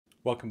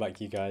Welcome back,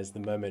 you guys. The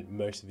moment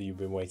most of you have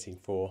been waiting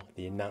for,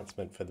 the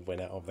announcement for the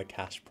winner of the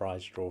cash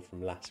prize draw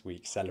from last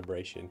week's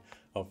celebration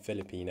of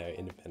Filipino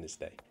Independence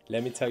Day.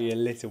 Let me tell you a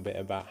little bit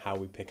about how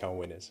we pick our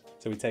winners.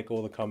 So we take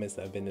all the comments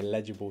that have been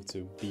eligible to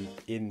be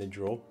in the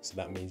draw, so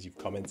that means you've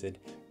commented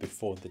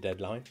before the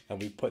deadline,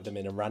 and we put them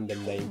in a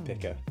random name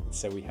picker,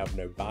 so we have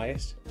no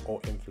bias or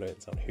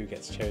influence on who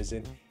gets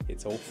chosen.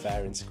 It's all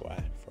fair and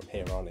square from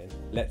here on in.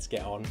 Let's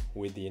get on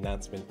with the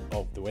announcement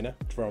of the winner.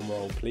 Drum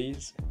roll,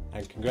 please.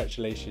 And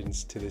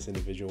congratulations to this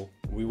individual.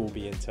 We will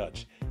be in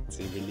touch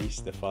to release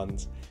the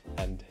funds,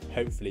 and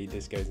hopefully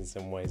this goes in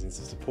some ways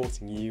into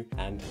supporting you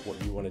and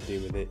what you want to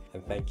do with it.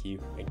 And thank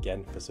you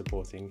again for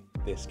supporting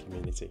this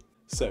community.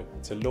 So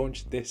to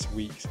launch this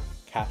week's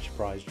cash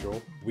prize draw,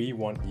 we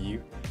want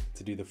you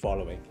to do the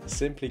following.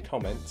 Simply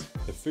comment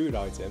the food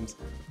items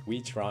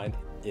we tried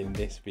in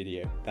this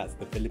video. That's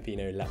the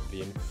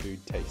Filipino-Latvian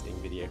food tasting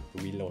video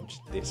that we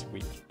launched this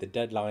week. The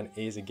deadline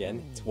is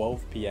again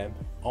 12 p.m.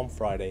 on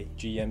Friday,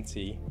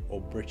 GMT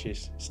or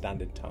British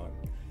Standard Time.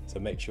 So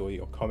make sure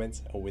your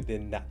comments are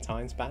within that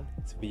time span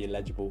to be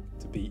eligible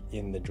to be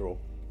in the draw.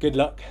 Good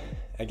luck.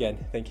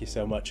 Again, thank you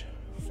so much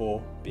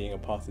for being a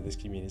part of this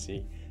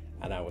community,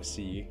 and I will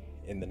see you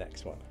in the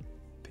next one.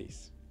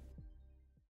 Peace.